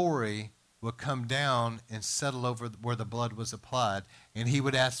glory would come down and settle over where the blood was applied. And he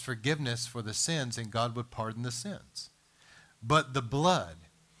would ask forgiveness for the sins, and God would pardon the sins. But the blood.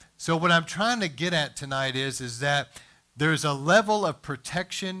 So what I'm trying to get at tonight is that there's a level of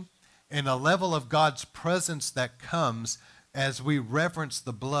protection and a level of God's presence that comes as we reverence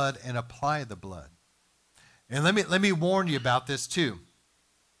the blood and apply the blood. And let me warn you about this too.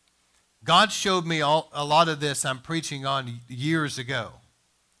 God showed me a lot of this I'm preaching on years ago.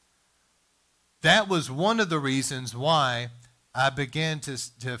 That was one of the reasons why I began to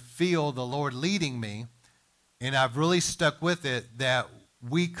feel the Lord leading me, and I've really stuck with it, that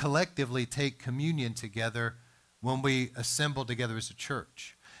we collectively take communion together when we assemble together as a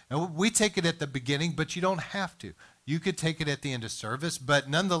church. And we take it at the beginning, but you don't have to. You could take it at the end of service, but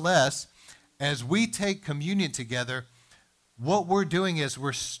nonetheless, as we take communion together, what we're doing is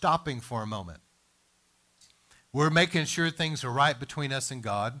we're stopping for a moment. We're making sure things are right between us and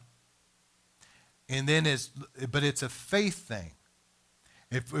God. And then but it's a faith thing.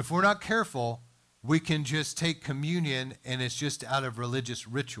 If we're not careful, we can just take communion and it's just out of religious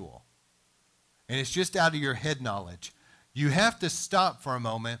ritual. And it's just out of your head knowledge. You have to stop for a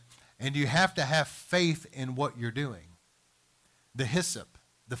moment and you have to have faith in what you're doing. The hyssop,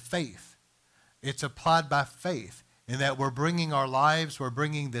 the faith. It's applied by faith in that we're bringing our lives, we're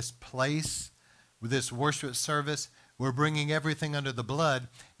bringing this place with this worship service, we're bringing everything under the blood.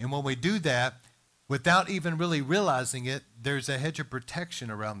 And when we do that, without even really realizing it, there's a hedge of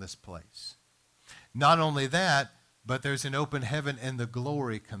protection around this place. Not only that, but there's an open heaven and the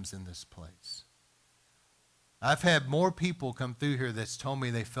glory comes in this place. I've had more people come through here that's told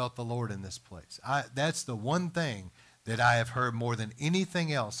me they felt the Lord in this place. That's the one thing that I have heard more than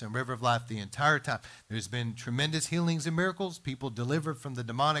anything else in River of Life the entire time. There's been tremendous healings and miracles, people delivered from the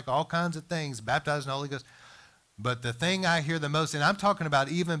demonic, all kinds of things, baptized in the Holy Ghost. But the thing I hear the most, and I'm talking about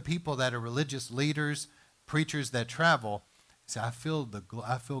even people that are religious leaders, preachers that travel, say, I feel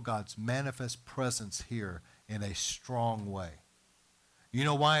God's manifest presence here in a strong way. You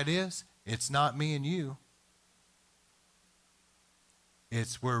know why it is? It's not me and you.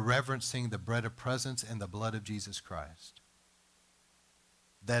 We're reverencing the bread of presence and the blood of Jesus Christ.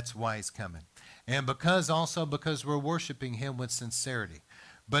 That's why he's coming. And because we're worshiping him with sincerity.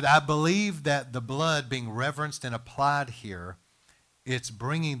 But I believe that the blood being reverenced and applied here, it's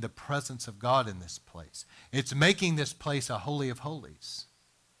bringing the presence of God in this place. It's making this place a holy of holies.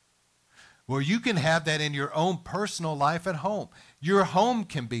 Where you can have that in your own personal life at home. Your home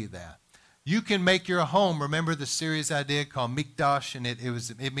can be that. You can make your home, remember the series I did called Mikdash, and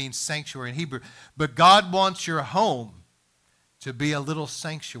it means sanctuary in Hebrew. But God wants your home to be a little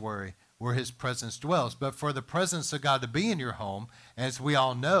sanctuary where his presence dwells. But for the presence of God to be in your home, as we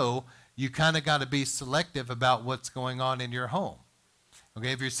all know, you kind of got to be selective about what's going on in your home.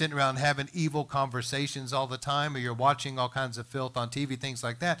 Okay, if you're sitting around having evil conversations all the time, or you're watching all kinds of filth on TV, things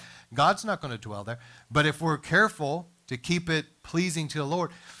like that, God's not going to dwell there. But if we're careful to keep it pleasing to the Lord,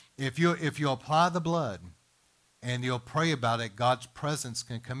 if you apply the blood and you'll pray about it, God's presence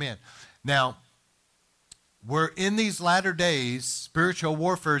can come in. Now, we're in these latter days, spiritual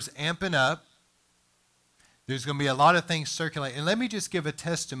warfare is amping up. There's going to be a lot of things circulating. And let me just give a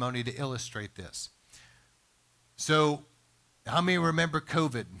testimony to illustrate this. So, how many remember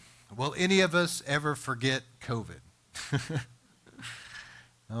COVID? Will any of us ever forget COVID?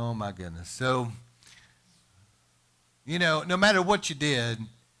 Oh, my goodness. So, no matter what you did,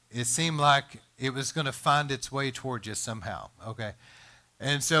 it seemed like it was going to find its way toward you somehow, okay?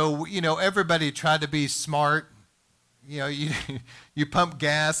 And so, everybody tried to be smart, you pump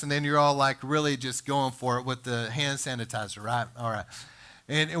gas and then you're all like really just going for it with the hand sanitizer, right? All right.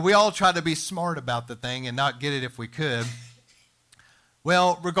 And we all try to be smart about the thing and not get it if we could.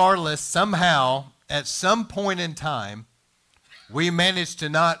 Well, regardless, somehow, at some point in time, we managed to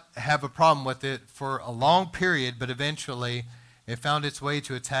not have a problem with it for a long period, but eventually it found its way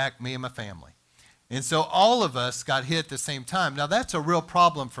to attack me and my family. And so all of us got hit at the same time. Now, that's a real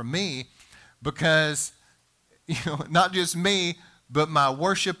problem for me because, not just me, but my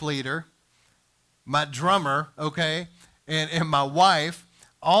worship leader, my drummer, okay, and my wife,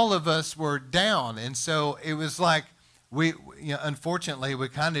 all of us were down. And so it was like unfortunately, we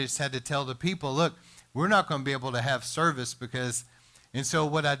kind of just had to tell the people, look, we're not going to be able to have service because, and so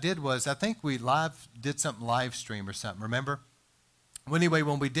what I did was, I think we did something live stream or something, remember? Well, anyway,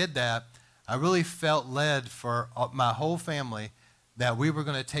 when we did that, I really felt led for my whole family that we were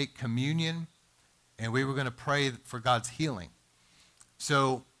going to take communion and we were going to pray for God's healing.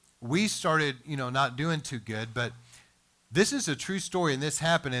 So we started, not doing too good, but this is a true story and this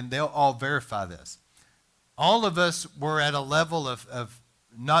happened and they'll all verify this. All of us were at a level of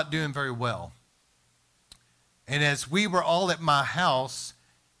not doing very well. And as we were all at my house,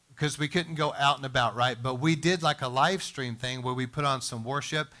 because we couldn't go out and about, right? But we did like a live stream thing where we put on some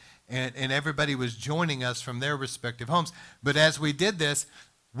worship and everybody was joining us from their respective homes. But as we did this,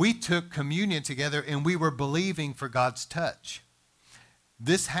 we took communion together and we were believing for God's touch.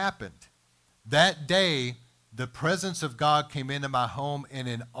 This happened. That day, the presence of God came into my home in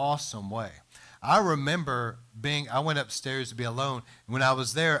an awesome way. I remember I went upstairs to be alone. When I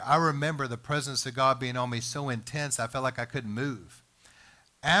was there, I remember the presence of God being on me so intense, I felt like I couldn't move.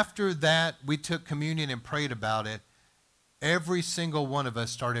 After that, we took communion and prayed about it. Every single one of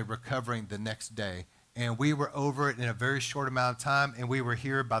us started recovering the next day. And we were over it in a very short amount of time, and we were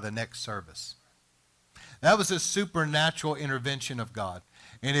here by the next service. That was a supernatural intervention of God.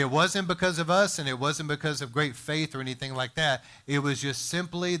 And it wasn't because of us, and it wasn't because of great faith or anything like that. It was just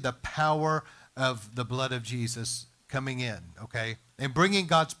simply the power of the blood of Jesus coming in, okay, and bringing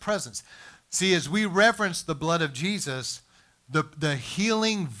God's presence. See, as we reverence the blood of Jesus, the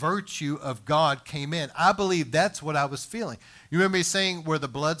healing virtue of God came in. I believe that's what I was feeling. You remember me saying where the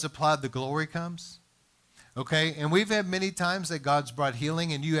blood's applied, the glory comes? Okay, and we've had many times that God's brought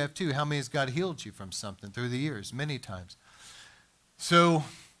healing, and you have too. How many has God healed you from something through the years? Many times. So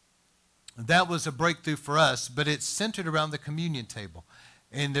that was a breakthrough for us, but it's centered around the communion table.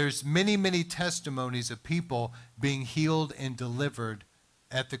 And there's many, many testimonies of people being healed and delivered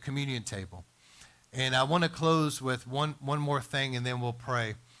at the communion table. And I want to close with one more thing, and then we'll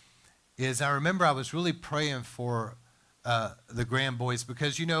pray. I remember I was really praying for the Graham boys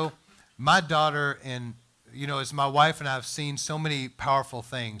because, my daughter and, as my wife and I have seen so many powerful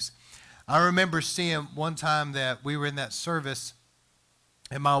things. I remember seeing one time that we were in that service,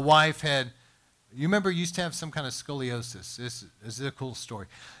 and my wife used to have some kind of scoliosis. This is a cool story.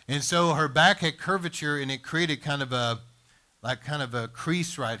 And so her back had curvature, and it created kind of a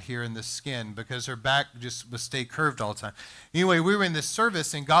crease right here in the skin because her back just would stay curved all the time. Anyway, we were in this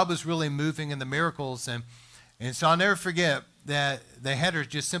service, and God was really moving in the miracles. And so I'll never forget that they had her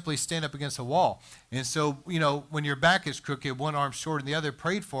just simply stand up against a wall. And so, when your back is crooked, one arm short and the other,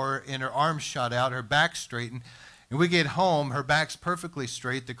 prayed for her, and her arms shot out, her back straightened. And we get home, her back's perfectly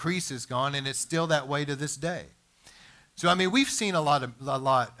straight, the crease is gone, and it's still that way to this day. So, we've seen a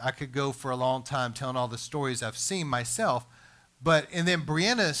lot. I could go for a long time telling all the stories I've seen myself. And then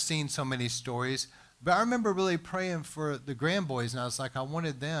Brianna's seen so many stories. But I remember really praying for the Graham boys, and I was like, I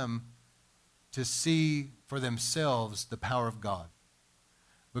wanted them to see for themselves the power of God.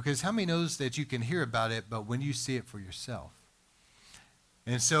 Because how many knows that you can hear about it, but when you see it for yourself?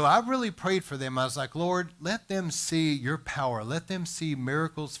 And so I really prayed for them. I was like, Lord, let them see your power. Let them see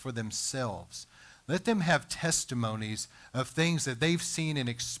miracles for themselves. Let them have testimonies of things that they've seen and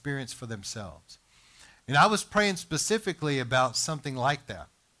experienced for themselves. And I was praying specifically about something like that.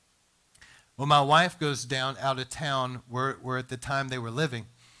 Well, my wife goes down out of town where at the time they were living,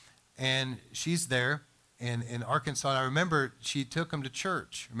 and she's there in Arkansas. And I remember she took them to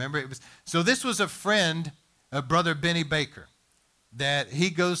church. So this was a friend of Brother Benny Baker, that he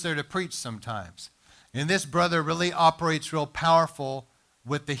goes there to preach sometimes. And this brother really operates real powerful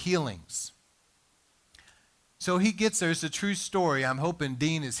with the healings. So he gets there. It's a true story. I'm hoping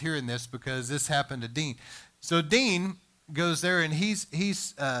Dean is hearing this because this happened to Dean. So Dean goes there, and he's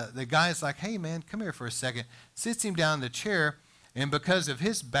the guy's like, hey, man, come here for a second. Sits him down in the chair, and because of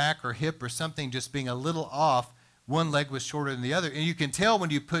his back or hip or something just being a little off, one leg was shorter than the other. And you can tell when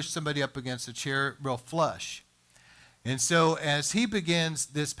you push somebody up against a chair real flush. And so as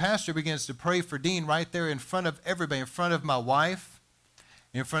this pastor begins to pray for Dean right there in front of everybody, in front of my wife,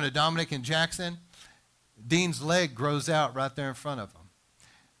 in front of Dominic and Jackson, Dean's leg grows out right there in front of him.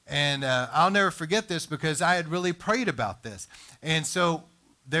 And I'll never forget this because I had really prayed about this. And so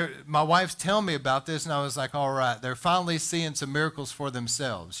my wife's telling me about this, and I was like, all right, they're finally seeing some miracles for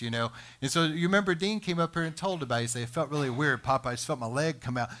themselves, And so you remember Dean came up here and told about it. He said, it felt really weird, Papa. I just felt my leg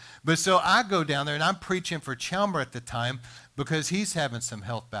come out. But so I go down there, and I'm preaching for Chalmer at the time because he's having some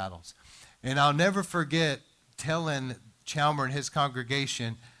health battles. And I'll never forget telling Chalmer and his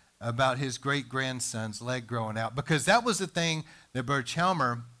congregation about his great-grandson's leg growing out, because that was the thing that Brother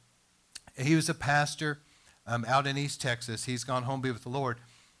Chalmer, he was a pastor out in East Texas. He's gone home to be with the Lord.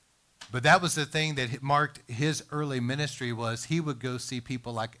 But that was the thing that marked his early ministry, was he would go see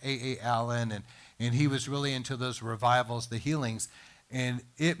people like A.A. Allen, and he was really into those revivals, the healings. And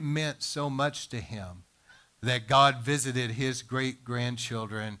it meant so much to him that God visited his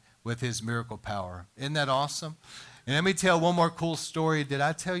great-grandchildren with his miracle power. Isn't that awesome? And let me tell one more cool story. Did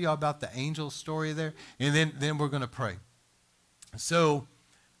I tell you about the angel story there? And then we're going to pray. So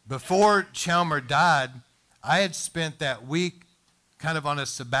before Chalmer died, I had spent that week kind of on a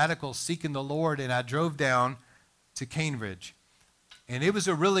sabbatical seeking the Lord, and I drove down to Cane Ridge. And it was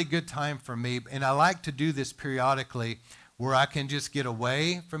a really good time for me, and I like to do this periodically where I can just get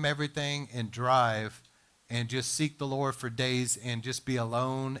away from everything and drive and just seek the Lord for days and just be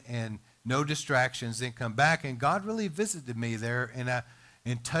alone and no distractions, then come back. And God really visited me there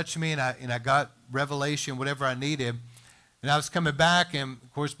and touched me, and I got revelation, whatever I needed. And I was coming back, and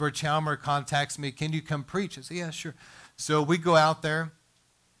of course, Bert Chalmer contacts me, can you come preach? I said, yeah, sure. So we go out there.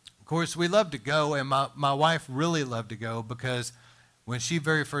 Of course, we love to go, and my wife really loved to go because when she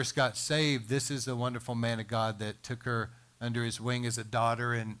very first got saved, this is a wonderful man of God that took her under his wing as a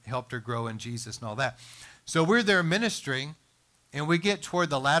daughter and helped her grow in Jesus and all that. So we're there ministering, and we get toward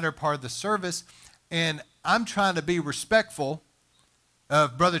the latter part of the service, and I'm trying to be respectful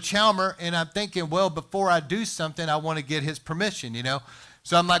of Brother Chalmer, and I'm thinking, well, before I do something, I want to get his permission,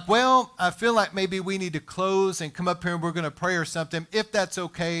 So I'm like, well, I feel like maybe we need to close and come up here and we're going to pray or something, if that's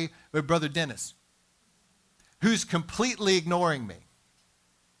okay with Brother Dennis, who's completely ignoring me.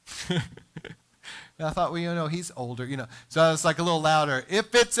 And I thought, well, he's older, So I was like a little louder,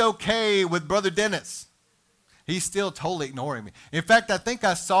 if it's okay with Brother Dennis. He's still totally ignoring me. In fact, I think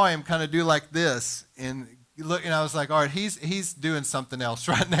I saw him kind of do like this, and I was like, all right, he's doing something else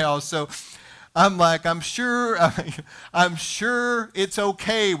right now. So I'm like, I'm sure it's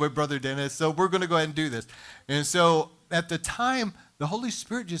okay with Brother Dennis, so we're going to go ahead and do this. And so at the time, the Holy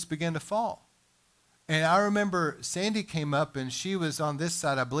Spirit just began to fall. And I remember Sandy came up, and she was on this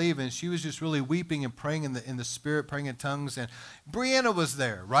side, I believe, and she was just really weeping and praying in the Spirit, praying in tongues. And Brianna was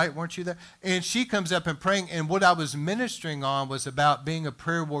there, right? Weren't you there? And she comes up and praying, and what I was ministering on was about being a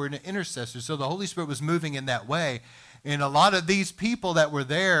prayer warrior and an intercessor. So the Holy Spirit was moving in that way. And a lot of these people that were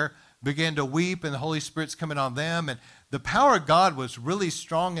there began to weep, and the Holy Spirit's coming on them. And the power of God was really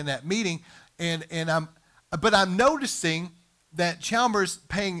strong in that meeting. But I'm noticing that Chalmers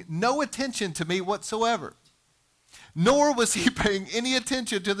paying no attention to me whatsoever, nor was he paying any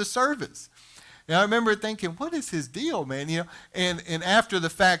attention to the service. And I remember thinking, what is his deal, man? And after the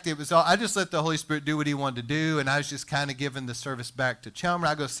fact, it was all, I just let the Holy Spirit do what he wanted to do, and I was just kind of giving the service back to Chalmers.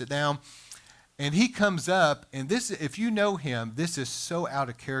 I go sit down, and he comes up, and this, if you know him, this is so out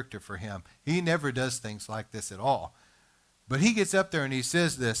of character for him. He never does things like this at all. But he gets up there and he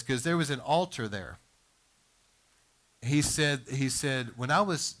says this, because there was an altar there. He said, when I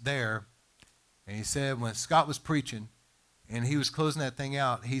was there, and he said when Scott was preaching, and he was closing that thing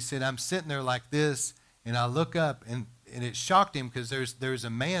out, he said, I'm sitting there like this, and I look up, and it shocked him because there's a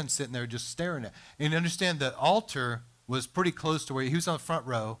man sitting there just staring at. And understand, the altar was pretty close to where he was on the front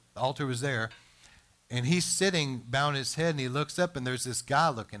row. The altar was there, and he's sitting, bowing his head, and he looks up, and there's this guy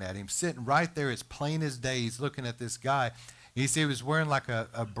looking at him, sitting right there as plain as day. He's looking at this guy. He said he was wearing like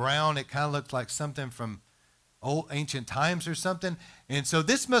a brown, it kind of looked like something from old ancient times or something. And so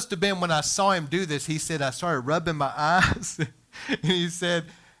this must have been when I saw him do this. He said, I started rubbing my eyes. And he said,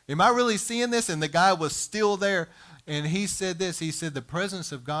 am I really seeing this? And the guy was still there. And he said this. He said, the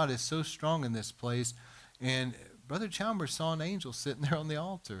presence of God is so strong in this place. And Brother Chalmers saw an angel sitting there on the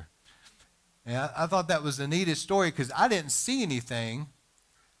altar. And I thought that was the neatest story because I didn't see anything.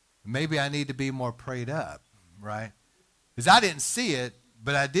 Maybe I need to be more prayed up, right? Because I didn't see it,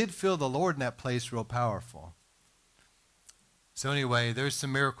 but I did feel the Lord in that place real powerful. So anyway, there's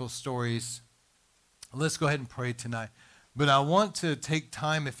some miracle stories. Let's go ahead and pray tonight. But I want to take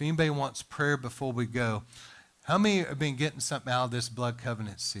time, if anybody wants prayer before we go. How many have been getting something out of this Blood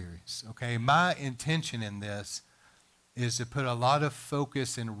Covenant series? Okay, my intention in this is to put a lot of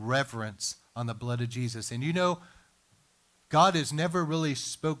focus and reverence on the blood of Jesus. And you know, God has never really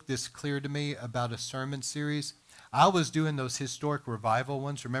spoke this clear to me about a sermon series. I was doing those historic revival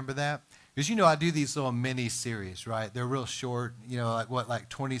ones. Remember that? Because, you know, I do these little mini series, right? They're real short, you know, like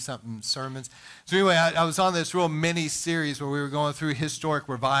 20-something sermons. So anyway, I was on this real mini series where we were going through historic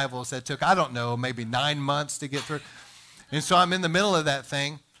revivals that took, I don't know, maybe 9 months to get through. And so I'm in the middle of that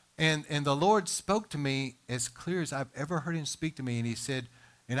thing, and the Lord spoke to me as clear as I've ever heard him speak to me. And he said,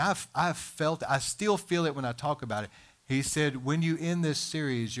 and I've felt, I still feel it when I talk about it. He said, when you end this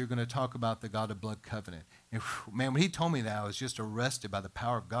series, you're going to talk about the God of blood covenant. And man, when he told me that, I was just arrested by the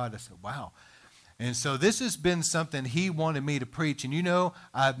power of God. I said, wow. And so this has been something he wanted me to preach. And you know,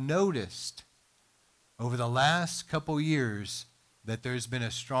 I've noticed over the last couple years that there's been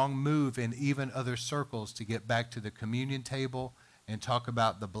a strong move in even other circles to get back to the communion table and talk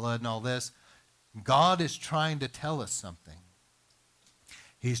about the blood and all this. God is trying to tell us something.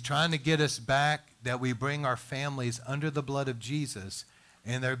 He's trying to get us back, that we bring our families under the blood of Jesus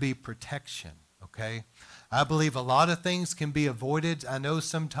and there be protection, okay? I believe a lot of things can be avoided. I know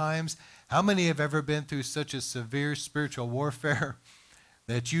sometimes, how many have ever been through such a severe spiritual warfare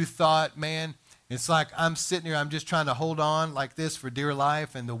that you thought, man, it's like I'm sitting here, I'm just trying to hold on like this for dear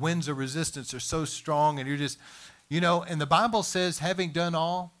life, and the winds of resistance are so strong, and you're just, you know, and the Bible says, having done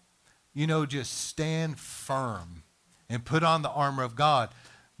all, you know, just stand firm and put on the armor of God.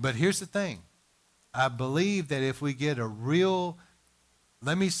 But here's the thing. I believe that if we get a real,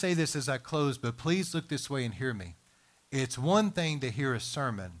 let me say this as I close, but please look this way and hear me. It's one thing to hear a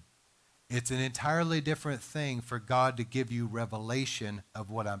sermon. It's an entirely different thing for God to give you revelation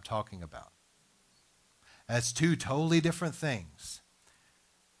of what I'm talking about. That's two totally different things.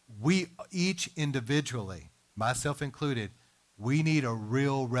 We each individually, myself included, we need a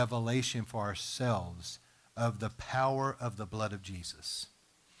real revelation for ourselves of the power of the blood of Jesus.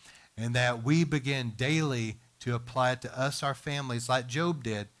 And that we begin daily to apply it to us, our families, like Job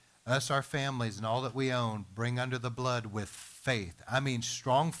did, us, our families, and all that we own, bring under the blood with faith. I mean,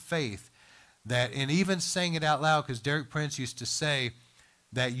 strong faith that, and even saying it out loud, because Derek Prince used to say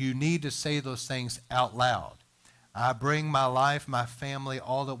that you need to say those things out loud. I bring my life, my family,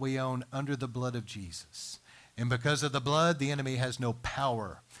 all that we own under the blood of Jesus. And because of the blood, the enemy has no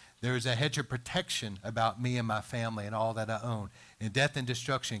power. There is a hedge of protection about me and my family and all that I own. And death and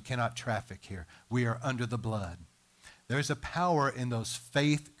destruction cannot traffic here. We are under the blood. There's a power in those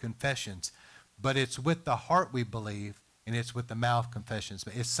faith confessions, but it's with the heart we believe, and it's with the mouth confessions.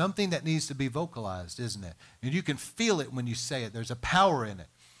 But it's something that needs to be vocalized, isn't it? And you can feel it when you say it. There's a power in it.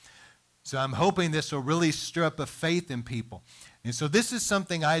 So I'm hoping this will really stir up a faith in people. And so this is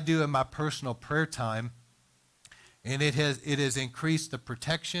something I do in my personal prayer time. And it has increased the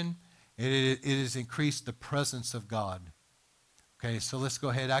protection. It has increased the presence of God. Okay, so let's go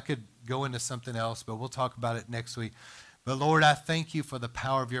ahead. I could go into something else, but we'll talk about it next week. But Lord, I thank you for the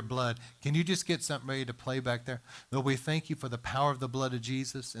power of your blood. Can you just get something ready to play back there? Lord, we thank you for the power of the blood of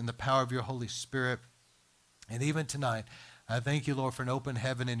Jesus and the power of your Holy Spirit. And even tonight, I thank you, Lord, for an open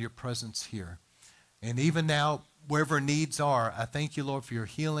heaven in your presence here. And even now, wherever needs are, I thank you, Lord, for your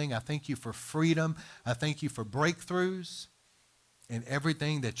healing. I thank you for freedom. I thank you for breakthroughs and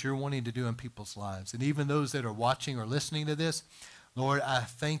everything that you're wanting to do in people's lives. And even those that are watching or listening to this, Lord, I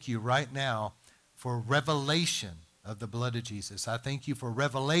thank you right now for revelation of the blood of Jesus. I thank you for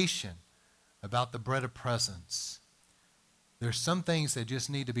revelation about the bread of presence. There's some things that just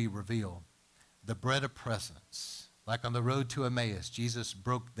need to be revealed. The bread of presence. Like on the road to Emmaus, Jesus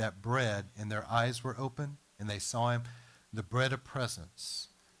broke that bread and their eyes were open and they saw him. The bread of presence,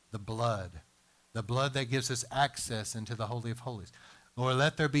 the blood that gives us access into the Holy of Holies. Lord,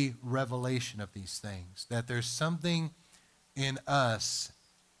 let there be revelation of these things, that there's something in us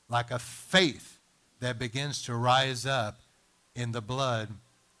like a faith that begins to rise up in the blood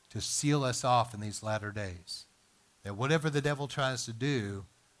to seal us off in these latter days. That whatever the devil tries to do,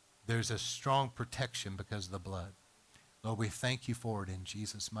 there's a strong protection because of the blood. Lord, we thank you for it in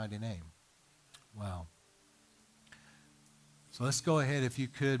Jesus' mighty name. Wow. So let's go ahead, if you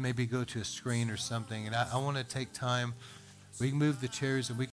could, maybe go to a screen or something. And I want to take time. We can move the chairs and we